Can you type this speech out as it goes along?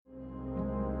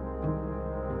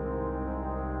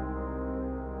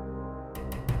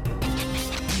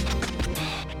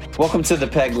Welcome to the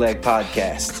Peg Leg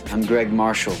Podcast. I'm Greg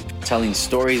Marshall, telling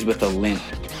stories with a limp.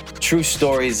 True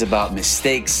stories about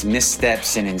mistakes,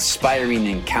 missteps, and inspiring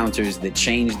encounters that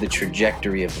change the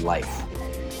trajectory of life.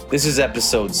 This is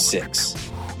episode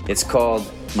 6. It's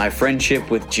called My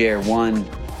Friendship with Jer1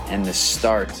 and the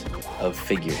Start of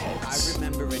Figureheads. I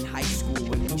remember in high school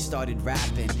when we started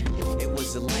rapping, it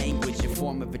was a language, a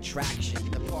form of attraction.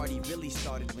 The party really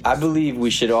started when I believe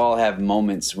we should all have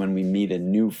moments when we meet a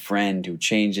new friend who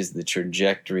changes the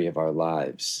trajectory of our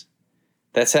lives.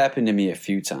 That's happened to me a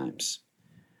few times.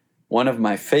 One of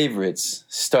my favorites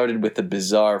started with a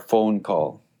bizarre phone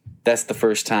call. That's the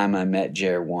first time I met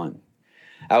Jer1.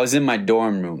 I was in my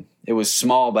dorm room. It was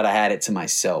small, but I had it to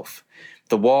myself.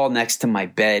 The wall next to my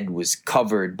bed was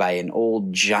covered by an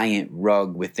old giant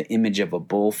rug with the image of a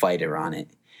bullfighter on it.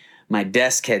 My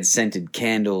desk had scented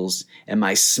candles, and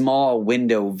my small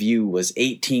window view was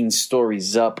 18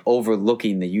 stories up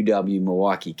overlooking the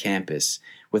UW-Milwaukee campus,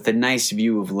 with a nice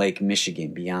view of Lake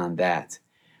Michigan beyond that.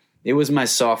 It was my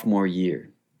sophomore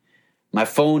year. My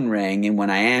phone rang, and when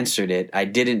I answered it, I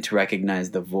didn't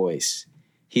recognize the voice.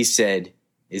 He said,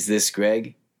 "Is this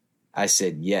Greg?" I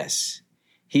said, "Yes."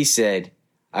 He said,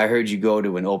 "I heard you go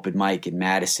to an open mic in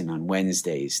Madison on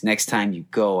Wednesdays. Next time you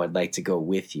go, I'd like to go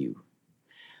with you."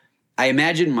 I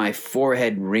imagined my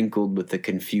forehead wrinkled with a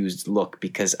confused look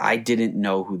because I didn't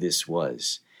know who this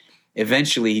was.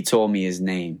 Eventually, he told me his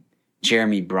name,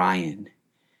 Jeremy Bryan.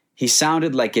 He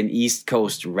sounded like an East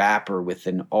Coast rapper with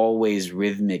an always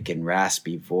rhythmic and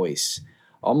raspy voice,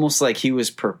 almost like he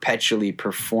was perpetually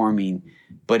performing,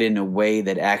 but in a way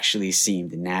that actually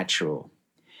seemed natural.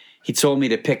 He told me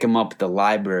to pick him up at the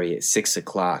library at 6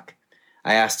 o'clock.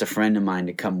 I asked a friend of mine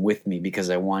to come with me because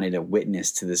I wanted a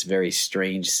witness to this very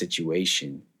strange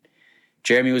situation.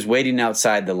 Jeremy was waiting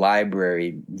outside the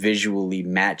library, visually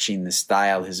matching the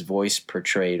style his voice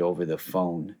portrayed over the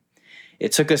phone.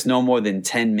 It took us no more than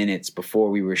 10 minutes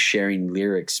before we were sharing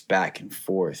lyrics back and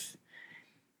forth.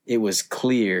 It was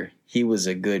clear he was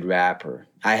a good rapper.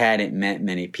 I hadn't met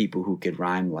many people who could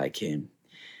rhyme like him.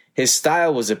 His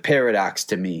style was a paradox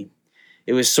to me.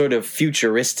 It was sort of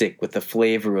futuristic with a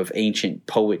flavor of ancient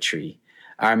poetry.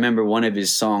 I remember one of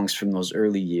his songs from those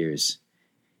early years.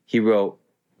 He wrote,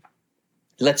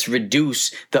 "Let's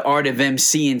reduce the art of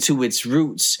MCing to its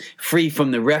roots, free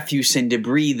from the refuse and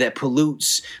debris that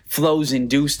pollutes, flows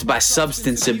induced by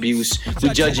substance abuse. We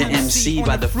judge an MC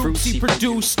by the fruits he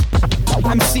produced."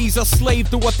 MCs are slave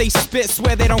to what they spit,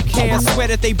 swear they don't care, swear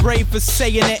that they brave for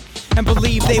saying it, and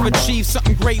believe they've achieved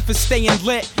something great for staying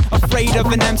lit. Afraid of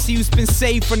an MC who's been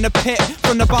saved from the pit,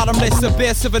 from the bottomless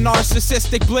abyss of a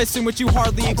narcissistic bliss in which you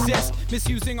hardly exist,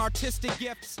 misusing artistic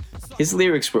gifts. His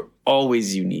lyrics were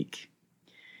always unique.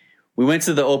 We went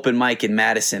to the open mic in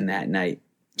Madison that night.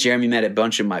 Jeremy met a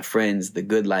bunch of my friends, the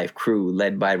Good Life crew,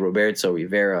 led by Roberto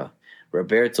Rivera.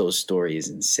 Roberto's story is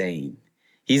insane.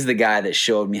 He's the guy that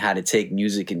showed me how to take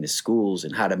music into schools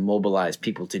and how to mobilize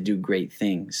people to do great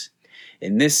things.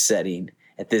 In this setting,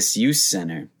 at this youth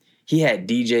center, he had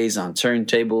DJs on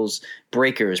turntables,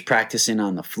 breakers practicing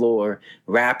on the floor,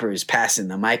 rappers passing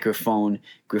the microphone,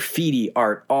 graffiti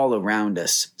art all around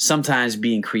us, sometimes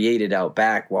being created out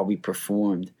back while we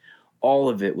performed. All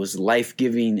of it was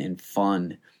life-giving and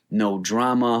fun. No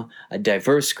drama, a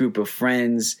diverse group of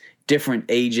friends, different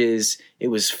ages. It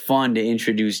was fun to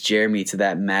introduce Jeremy to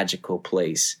that magical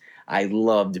place. I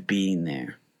loved being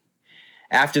there.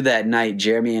 After that night,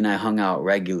 Jeremy and I hung out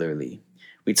regularly.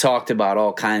 We talked about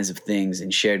all kinds of things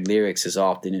and shared lyrics as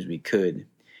often as we could.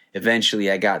 Eventually,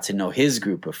 I got to know his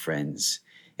group of friends.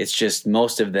 It's just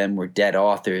most of them were dead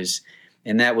authors,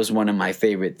 and that was one of my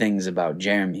favorite things about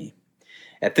Jeremy.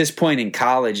 At this point in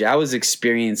college, I was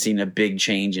experiencing a big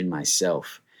change in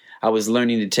myself. I was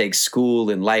learning to take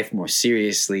school and life more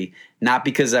seriously, not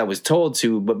because I was told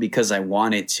to, but because I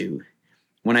wanted to.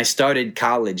 When I started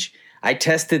college, I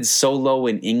tested so low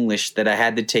in English that I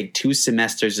had to take 2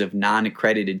 semesters of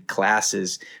non-accredited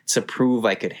classes to prove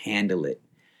I could handle it.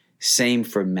 Same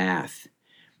for math.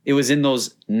 It was in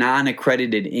those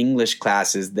non-accredited English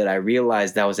classes that I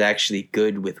realized I was actually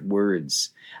good with words.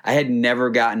 I had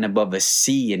never gotten above a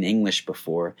C in English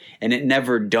before, and it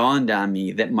never dawned on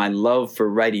me that my love for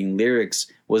writing lyrics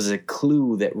was a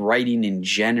clue that writing in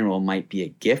general might be a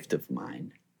gift of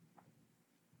mine.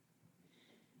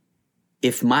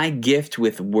 If my gift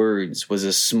with words was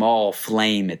a small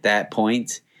flame at that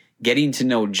point, getting to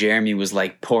know Jeremy was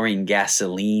like pouring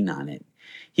gasoline on it.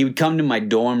 He would come to my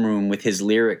dorm room with his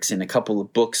lyrics and a couple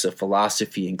of books of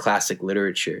philosophy and classic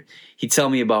literature. He'd tell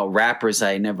me about rappers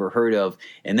I had never heard of,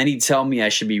 and then he'd tell me I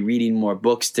should be reading more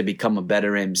books to become a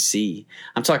better MC.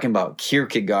 I'm talking about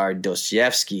Kierkegaard,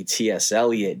 Dostoevsky, T.S.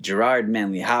 Eliot, Gerard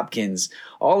Manley Hopkins,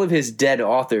 all of his dead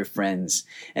author friends.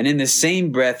 And in the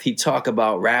same breath, he'd talk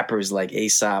about rappers like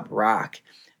Aesop Rock.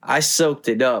 I soaked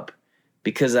it up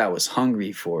because I was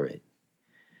hungry for it.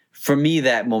 For me,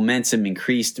 that momentum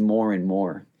increased more and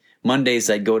more.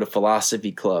 Mondays, I'd go to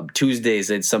philosophy club.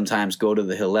 Tuesdays, I'd sometimes go to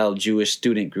the Hillel Jewish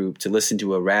student group to listen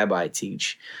to a rabbi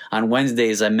teach. On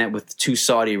Wednesdays, I met with 2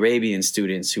 Saudi Arabian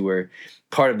students who were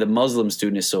part of the Muslim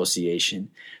Student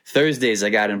Association. Thursdays, I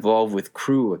got involved with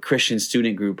Crew, a Christian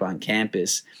student group on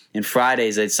campus. And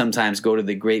Fridays, I'd sometimes go to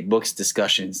the Great Books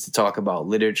discussions to talk about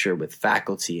literature with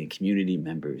faculty and community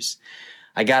members.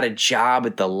 I got a job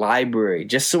at the library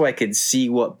just so I could see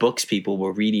what books people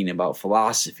were reading about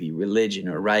philosophy, religion,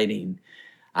 or writing.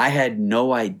 I had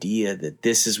no idea that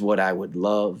this is what I would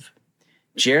love.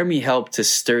 Jeremy helped to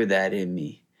stir that in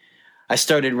me. I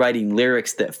started writing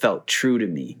lyrics that felt true to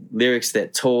me, lyrics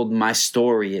that told my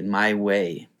story in my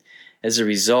way. As a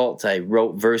result, I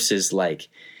wrote verses like,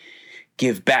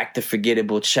 "Give back the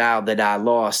forgettable child that I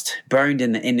lost, burned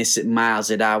in the innocent miles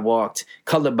that I walked,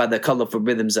 colored by the colorful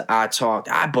rhythms that I talked.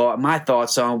 I bought my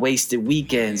thoughts on wasted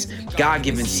weekends,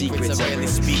 God-given secrets. I rarely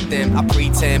speak them. I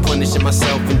pretend, punishing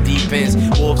myself in deep ends.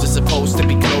 Wolves are supposed to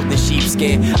be clothed in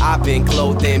sheepskin. I've been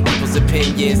clothed in people's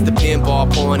opinions. The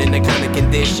pinball porn in the kind of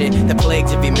condition that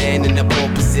plagues every man in a poor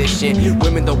position.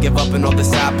 Women don't give up in all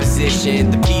this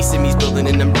opposition. The peace in me's building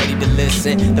and I'm ready to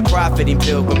listen. The profiting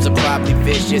pilgrims are probably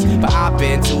vicious, but I've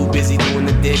been too busy doing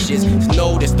the dishes to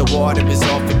notice the water is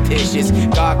all fictitious.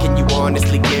 God, can you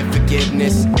honestly give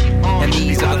forgiveness? And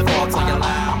these are the faults I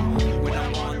allow.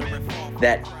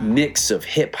 That mix of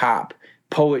hip-hop,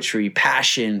 poetry,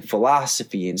 passion,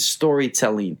 philosophy, and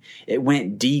storytelling, it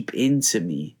went deep into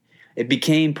me. It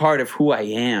became part of who I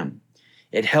am.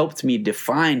 It helped me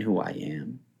define who I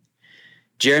am.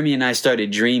 Jeremy and I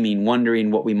started dreaming,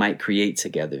 wondering what we might create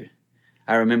together.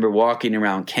 I remember walking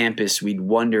around campus, we'd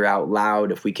wonder out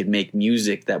loud if we could make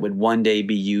music that would one day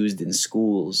be used in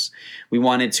schools. We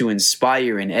wanted to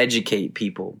inspire and educate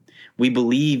people. We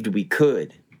believed we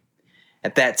could.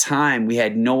 At that time, we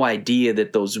had no idea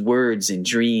that those words and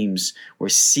dreams were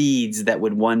seeds that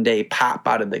would one day pop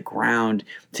out of the ground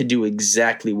to do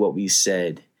exactly what we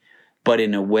said, but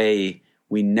in a way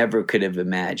we never could have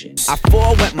imagined. I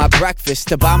forwent my breakfast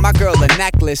to buy my girl a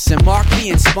necklace and mark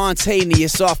being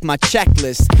spontaneous off my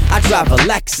checklist. I drive a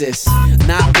Lexus,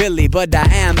 not really, but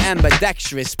I am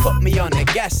ambidextrous. Put me on the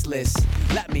guest list.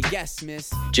 Let me guess,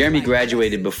 miss. Jeremy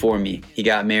graduated before me. He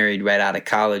got married right out of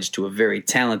college to a very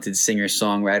talented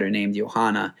singer-songwriter named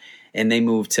Johanna, and they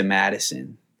moved to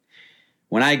Madison.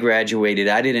 When I graduated,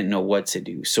 I didn't know what to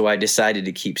do, so I decided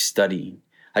to keep studying.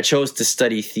 I chose to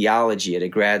study theology at a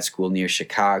grad school near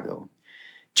Chicago.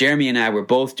 Jeremy and I were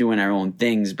both doing our own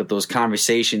things, but those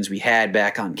conversations we had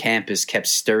back on campus kept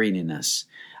stirring in us.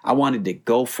 I wanted to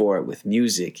go for it with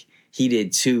music. He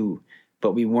did too,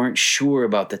 but we weren't sure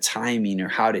about the timing or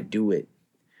how to do it.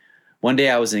 One day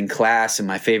I was in class and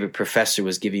my favorite professor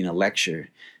was giving a lecture.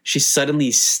 She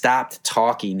suddenly stopped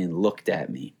talking and looked at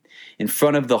me. In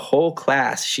front of the whole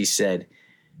class, she said,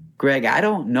 "Greg, I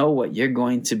don't know what you're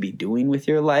going to be doing with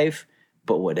your life,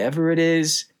 but whatever it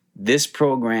is, this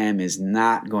program is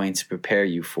not going to prepare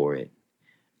you for it."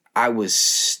 I was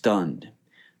stunned,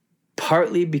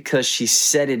 partly because she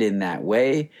said it in that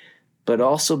way, but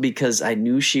also because I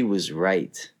knew she was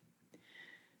right.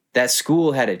 That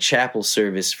school had a chapel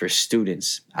service for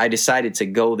students. I decided to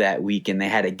go that week and they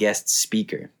had a guest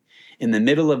speaker. In the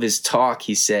middle of his talk,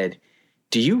 he said,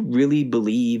 "Do you really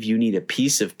believe you need a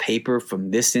piece of paper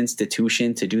from this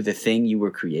institution to do the thing you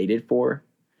were created for?"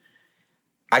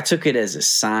 I took it as a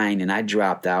sign and I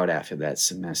dropped out after that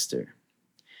semester.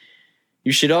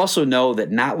 You should also know that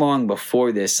not long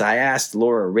before this, I asked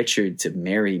Laura Richard to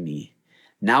marry me.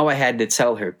 Now I had to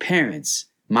tell her parents,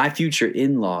 my future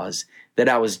in-laws, that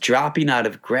I was dropping out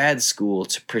of grad school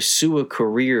to pursue a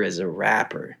career as a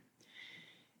rapper.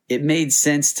 It made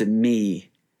sense to me,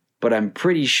 but I'm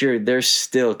pretty sure they're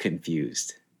still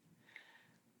confused.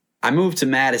 I moved to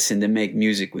Madison to make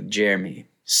music with Jeremy.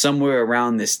 Somewhere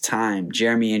around this time,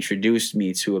 Jeremy introduced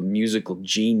me to a musical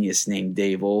genius named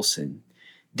Dave Olson.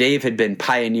 Dave had been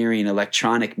pioneering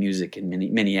electronic music in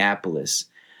Minneapolis.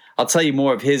 I'll tell you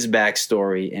more of his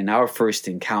backstory and our first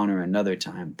encounter another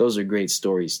time. Those are great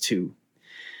stories too.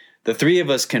 The three of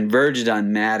us converged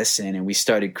on Madison and we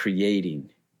started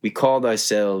creating. We called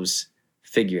ourselves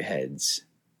Figureheads.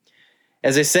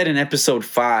 As I said in episode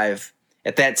 5,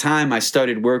 At that time, I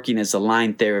started working as a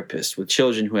line therapist with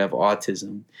children who have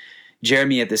autism.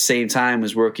 Jeremy, at the same time,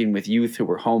 was working with youth who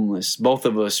were homeless. Both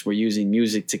of us were using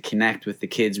music to connect with the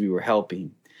kids we were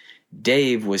helping.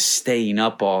 Dave was staying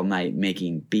up all night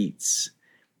making beats.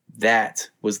 That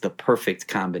was the perfect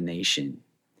combination.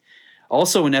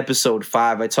 Also in episode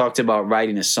 5, I talked about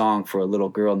writing a song for a little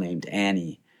girl named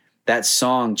Annie. That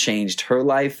song changed her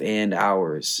life and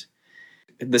ours.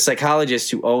 The psychologist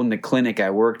who owned the clinic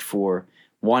I worked for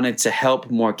wanted to help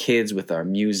more kids with our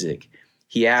music.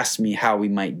 He asked me how we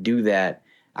might do that.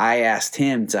 I asked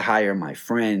him to hire my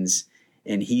friends,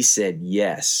 and he said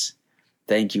yes.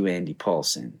 Thank you, Andy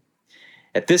Paulson.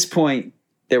 At this point,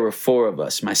 there were 4 of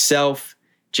us. Myself,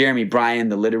 Jeremy Bryan,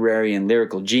 the literary and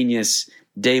lyrical genius,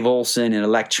 Dave Olson, an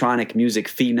electronic music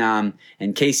phenom,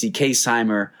 and Casey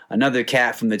Kaseheimer, another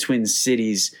cat from the Twin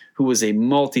Cities who was a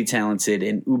multi-talented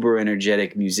and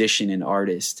uber-energetic musician and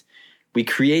artist. We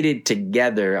created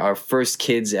together our first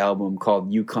kids album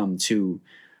called You Come Too,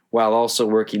 while also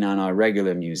working on our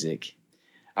regular music.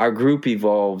 Our group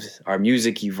evolved, our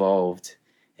music evolved,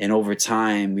 and over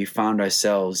time we found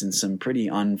ourselves in some pretty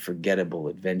unforgettable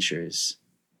adventures.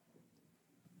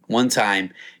 One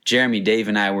time, Jeremy, Dave,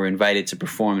 and I were invited to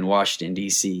perform in Washington,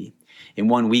 D.C. In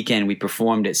one weekend, we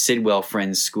performed at Sidwell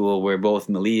Friends School, where both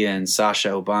Malia and Sasha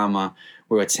Obama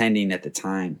were attending at the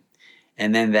time.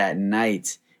 And then that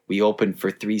night, we opened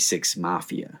for 3-6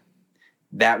 Mafia.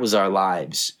 That was our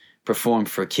lives. Performed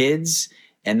for kids,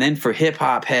 and then for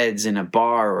hip-hop heads in a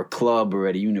bar or club or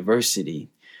at a university.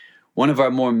 One of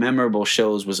our more memorable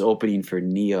shows was opening for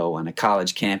Neo on a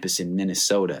college campus in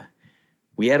Minnesota.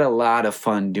 We had a lot of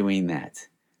fun doing that,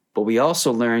 but we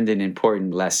also learned an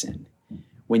important lesson.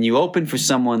 When you open for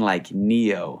someone like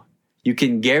Neo, you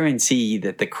can guarantee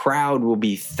that the crowd will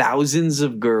be thousands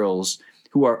of girls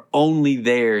who are only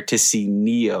there to see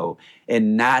Neo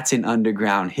and not an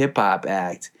underground hip-hop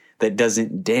act that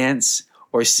doesn't dance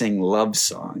or sing love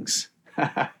songs.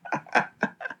 Oh,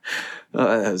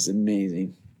 that was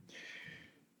amazing.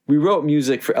 We wrote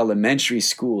music for elementary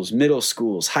schools, middle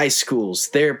schools, high schools,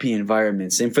 therapy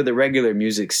environments, and for the regular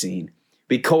music scene.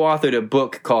 We co-authored a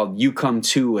book called You Come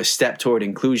Too, A Step Toward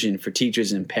Inclusion for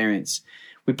Teachers and Parents.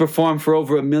 We performed for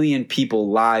over 1 million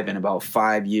people live in about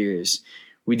 5 years.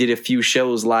 We did a few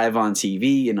shows live on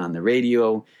TV and on the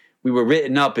radio. We were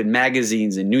written up in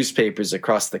magazines and newspapers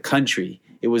across the country.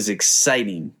 It was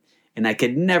exciting. And I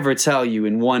could never tell you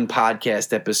in one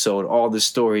podcast episode all the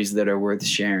stories that are worth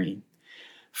sharing.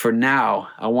 For now,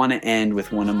 I want to end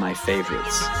with one of my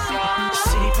favorites.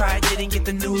 City Pride didn't get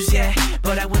the news yet,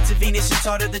 but I went to Venus and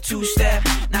taught her the 2-step.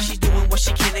 Now she's doing what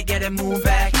she can to get her move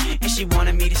back. And she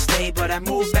wanted me to stay, but I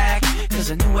moved back.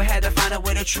 Cause I knew I had to find out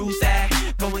where the truth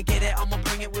at. Go and get it, I'ma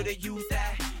bring it with a youth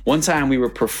at. One time we were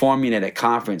performing at a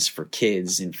conference for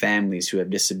kids and families who have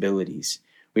disabilities.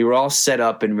 We were all set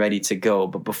up and ready to go,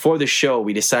 but before the show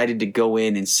we decided to go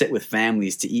in and sit with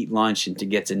families to eat lunch and to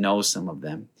get to know some of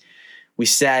them. We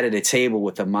sat at a table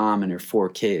with a mom and her 4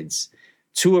 kids.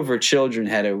 2 of her children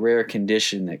had a rare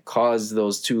condition that caused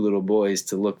those 2 little boys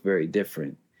to look very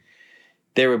different.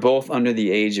 They were both under the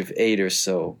age of 8 or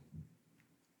so.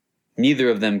 Neither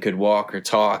of them could walk or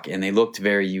talk, and they looked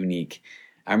very unique.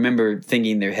 I remember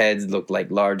thinking their heads looked like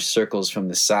large circles from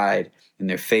the side, and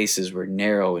their faces were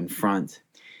narrow in front.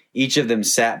 Each of them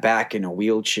sat back in a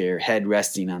wheelchair, head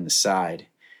resting on the side.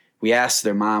 We asked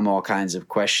their mom all kinds of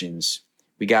questions.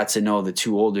 We got to know the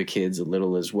 2 older kids a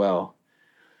little as well.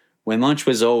 When lunch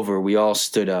was over, we all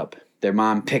stood up. Their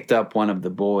mom picked up one of the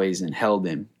boys and held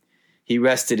him. He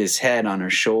rested his head on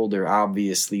her shoulder,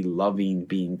 obviously loving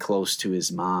being close to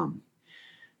his mom.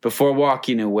 Before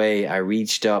walking away, I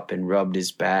reached up and rubbed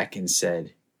his back and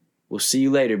said, "We'll see you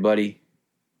later, buddy."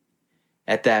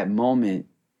 At that moment,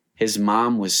 his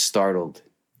mom was startled,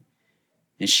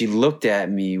 and she looked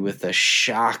at me with a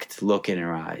shocked look in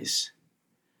her eyes.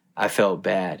 I felt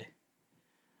bad.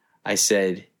 I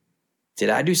said,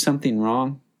 "Did I do something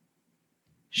wrong?"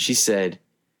 She said,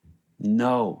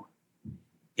 "No,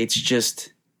 it's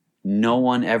just no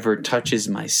one ever touches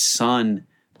my son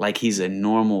like he's a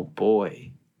normal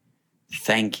boy.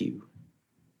 Thank you."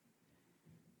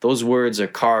 Those words are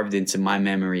carved into my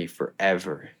memory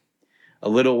forever. A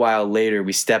little while later,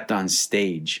 we stepped on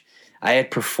stage. I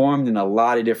had performed in a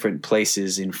lot of different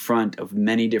places in front of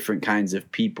many different kinds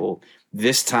of people.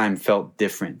 This time felt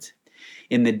different.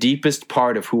 In the deepest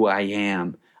part of who I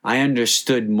am, I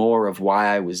understood more of why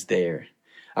I was there.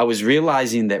 I was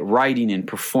realizing that writing and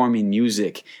performing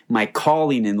music, my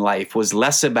calling in life, was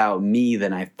less about me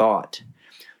than I thought.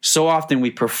 So often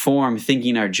we perform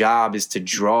thinking our job is to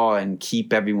draw and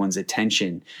keep everyone's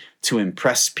attention, to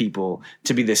impress people,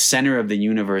 to be the center of the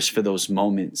universe for those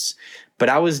moments. But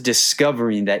I was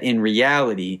discovering that in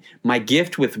reality, my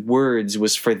gift with words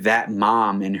was for that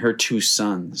mom and her 2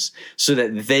 sons, so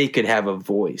that they could have a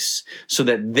voice, so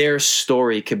that their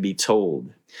story could be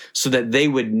told, so that they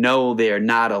would know they are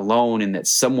not alone and that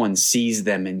someone sees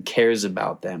them and cares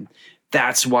about them.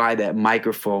 That's why that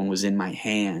microphone was in my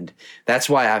hand. That's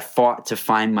why I fought to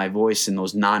find my voice in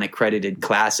those non-accredited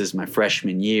classes my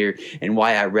freshman year, and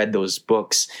why I read those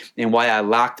books, and why I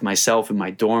locked myself in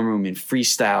my dorm room and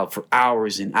freestyled for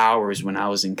hours and hours when I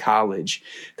was in college.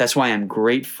 That's why I'm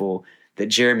grateful that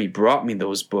Jeremy brought me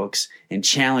those books and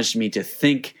challenged me to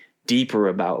think deeper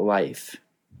about life.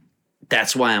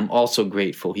 That's why I'm also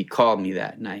grateful he called me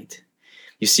that night.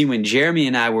 You see, when Jeremy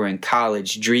and I were in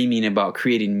college dreaming about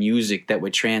creating music that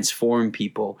would transform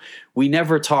people, we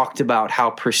never talked about how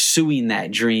pursuing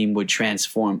that dream would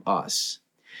transform us.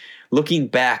 Looking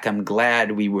back, I'm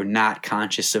glad we were not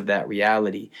conscious of that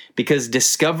reality, because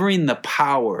discovering the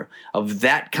power of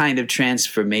that kind of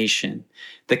transformation,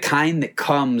 the kind that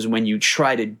comes when you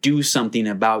try to do something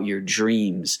about your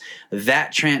dreams,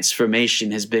 that transformation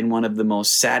has been one of the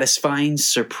most satisfying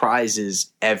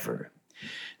surprises ever.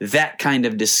 That kind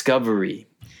of discovery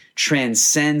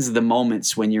transcends the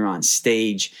moments when you're on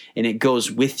stage, and it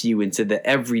goes with you into the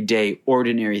everyday,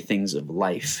 ordinary things of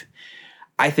life.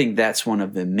 I think that's one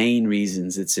of the main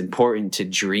reasons it's important to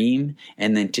dream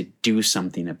and then to do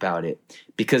something about it,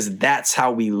 because that's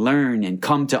how we learn and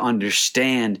come to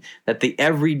understand that the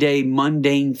everyday,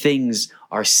 mundane things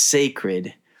are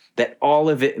sacred, that all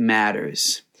of it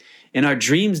matters. And our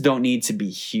dreams don't need to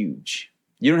be huge.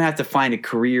 You don't have to find a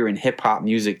career in hip-hop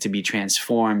music to be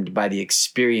transformed by the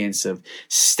experience of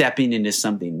stepping into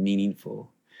something meaningful.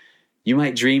 You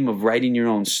might dream of writing your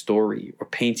own story, or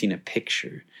painting a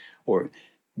picture, or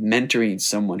mentoring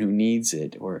someone who needs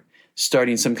it, or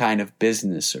starting some kind of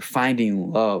business, or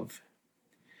finding love.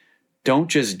 Don't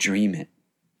just dream it.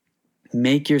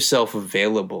 Make yourself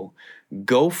available.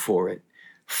 Go for it.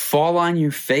 Fall on your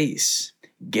face.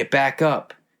 Get back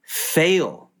up.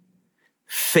 Fail.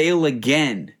 Fail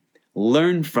again.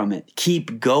 Learn from it.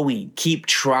 Keep going. Keep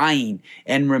trying.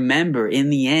 And remember, in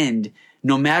the end,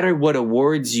 no matter what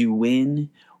awards you win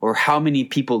or how many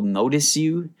people notice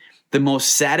you, the most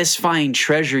satisfying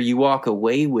treasure you walk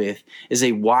away with is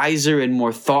a wiser and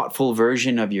more thoughtful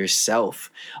version of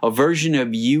yourself, a version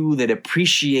of you that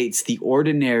appreciates the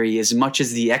ordinary as much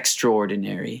as the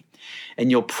extraordinary.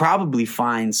 And you'll probably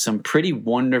find some pretty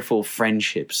wonderful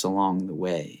friendships along the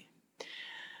way.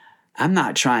 I'm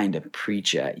not trying to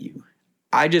preach at you.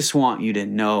 I just want you to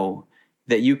know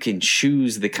that you can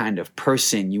choose the kind of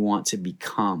person you want to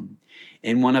become.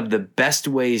 And one of the best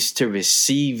ways to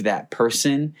receive that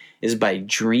person is by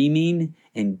dreaming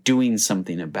and doing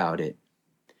something about it.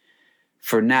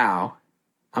 For now,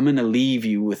 I'm going to leave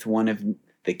you with one of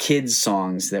the kids'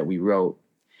 songs that we wrote.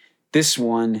 This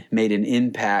one made an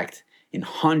impact in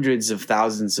hundreds of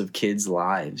thousands of kids'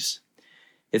 lives.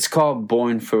 It's called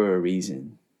Born for a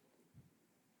Reason.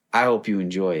 I hope you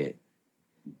enjoy it.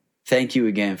 Thank you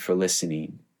again for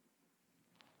listening.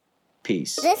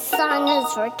 Peace. This song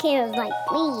is for kids like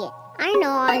me. I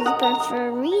know I was born for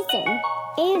a reason.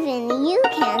 Even you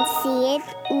can't see it,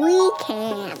 we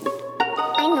can.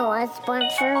 I know I was born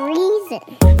for a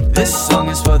reason. This song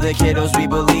is for the kiddos we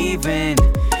believe in.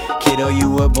 Kiddo, you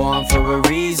were born for a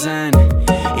reason.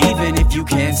 Even if you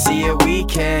can't see it, we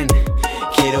can.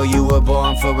 Kiddo, you were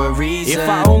born for a reason. If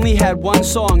I only had one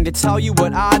song to tell you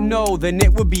what I know, then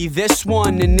it would be this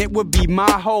one, and it would be my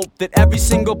hope that every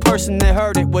single person that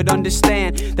heard it would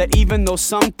understand that even though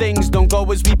some things don't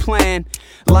go as we plan,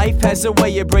 life has a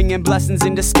way of bringing blessings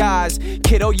in disguise.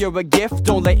 Kiddo, you're a gift,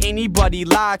 don't let anybody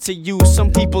lie to you.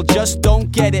 Some people just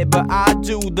don't get it, but I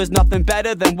do. There's nothing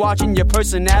better than watching your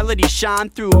personality shine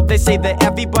through. They say that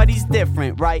everybody's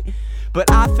different, right? But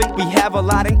I think we have a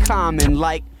lot in common,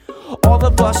 like all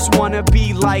of us wanna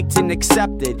be liked and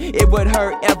accepted. It would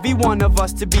hurt every one of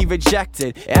us to be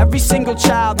rejected. Every single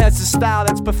child has a style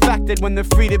that's perfected when they're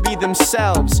free to be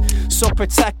themselves. So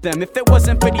protect them. If it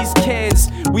wasn't for these kids,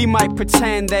 we might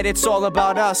pretend that it's all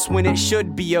about us when it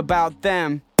should be about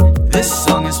them. This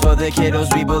song is for the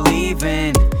kiddos we believe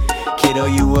in. Kiddo,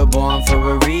 you were born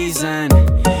for a reason.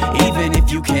 Even if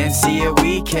you can't see it,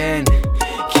 we can.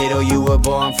 Kiddo, you were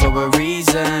born for a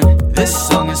reason. This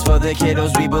song is for the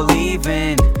kiddos we believe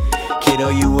in. Kiddo,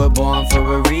 you were born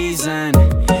for a reason.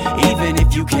 Even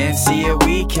if you can't see it,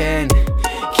 we can.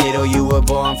 Kiddo, you were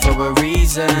born for a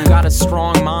reason. You got a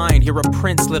strong mind, you're a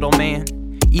prince, little man.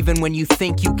 Even when you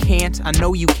think you can't, I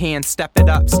know you can. Step it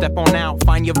up, step on out,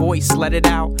 find your voice, let it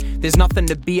out. There's nothing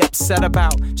to be upset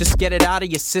about, just get it out of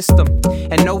your system.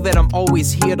 And know that I'm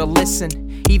always here to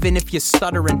listen, even if you're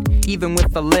stuttering, even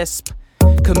with a lisp.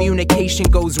 Communication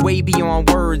goes way beyond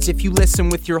words. If you listen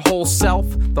with your whole self,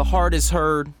 the heart is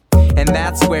heard. And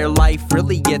that's where life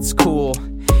really gets cool.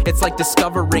 It's like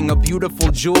discovering a beautiful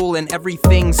jewel, and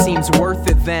everything seems worth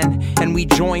it then. And we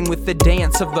join with the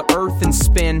dance of the earth and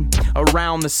spin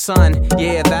around the sun.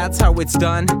 Yeah, that's how it's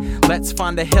done. Let's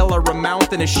find a hill or a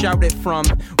mountain to shout it from.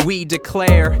 We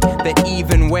declare that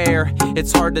even where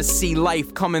it's hard to see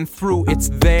life coming through, it's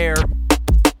there.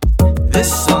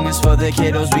 This song is for the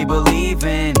kiddos we believe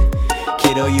in.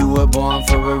 Kiddo, you were born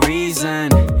for a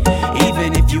reason.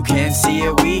 Even if you can't see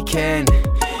it, we can.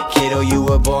 Kiddo, you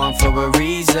were born for a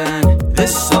reason.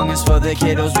 This song is for the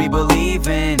kiddos we believe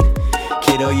in.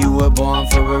 Kiddo, you were born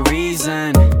for a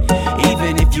reason.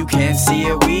 Even if you can't see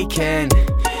it, we can.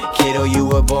 Kiddo, you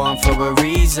were born for a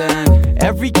reason.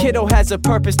 Every kiddo has a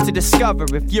purpose to discover.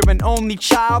 If you're an only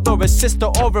child or a sister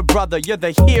or a brother, you're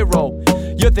the hero,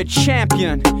 you're the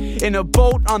champion. In a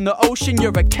boat on the ocean,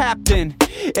 you're a captain.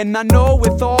 And I know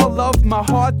with all of my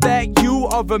heart that you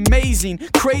are amazing,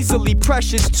 crazily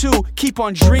precious too. Keep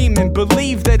on dreaming,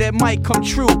 believe that it might come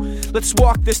true. Let's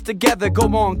walk this together, go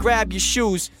on, grab your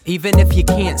shoes. Even if you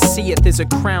can't see it, there's a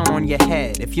crown on your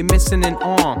head. If you're missing an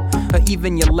arm, or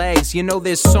even your legs, you know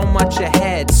there's so much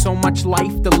ahead, so much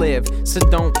life to live. So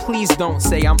please don't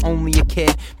say I'm only a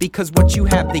kid, because what you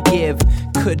have to give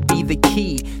could be the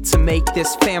key to make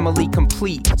this family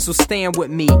complete. So stand with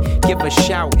me, give a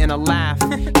shout and a laugh,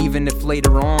 even if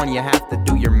later on you have to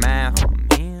do your math. Oh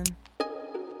man.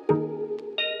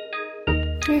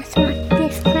 Let's walk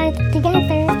this part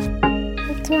together.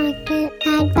 Let's walk it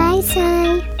side by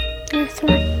side. Let's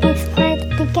walk this part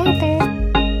together.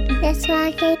 Let's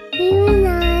walk it, you and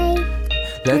I.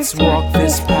 Let's walk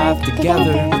this path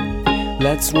together.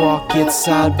 Let's walk it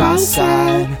side by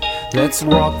side. Let's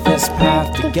walk this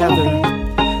path together.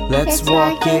 Let's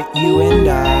walk it, you and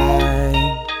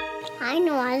I. I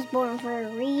know I was born for a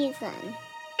reason.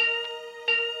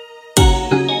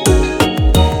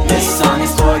 This song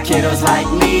is for kiddos like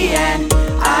me, and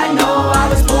I know I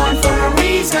was born for a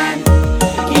reason.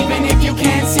 Even if you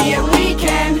can't see it, we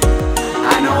can.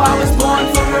 I know I was born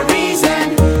for a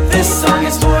reason. This song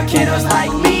is for kiddos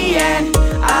like me, and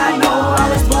I know I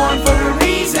was born for a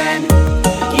reason.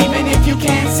 Even if you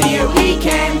can't see it, we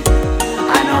can.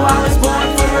 I know I was born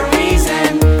for a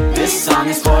reason. This song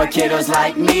is for kiddos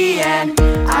like me, and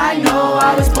I know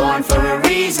I was born for a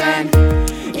reason.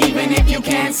 Even if you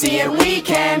can't see it, we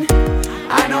can.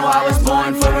 I know I was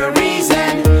born for a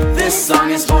reason. This song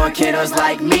is for kiddos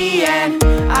like me, and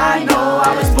I know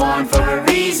I was born for a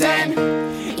reason.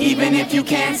 Even if you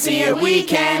can't see it, we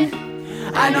can.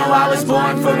 I know I was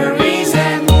born for a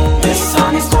reason. This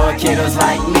song is for kiddos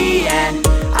like me, and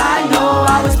I know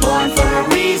I was born for a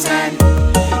reason.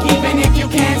 Even if you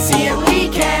can't see it, we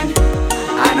can.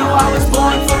 I know I was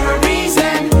born for a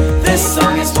reason. This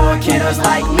song is for kiddos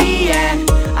like me, and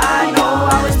I know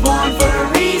I was born for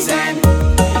a reason.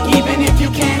 Even if you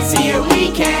can't see it,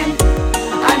 we can.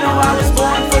 I know I was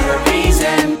born for a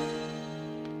reason.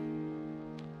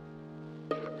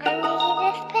 I need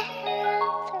this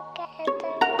path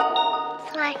together.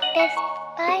 Like this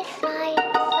by side,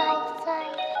 side,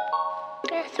 side.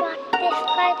 Let's walk this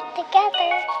part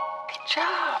together. Good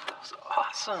job, that was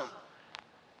awesome.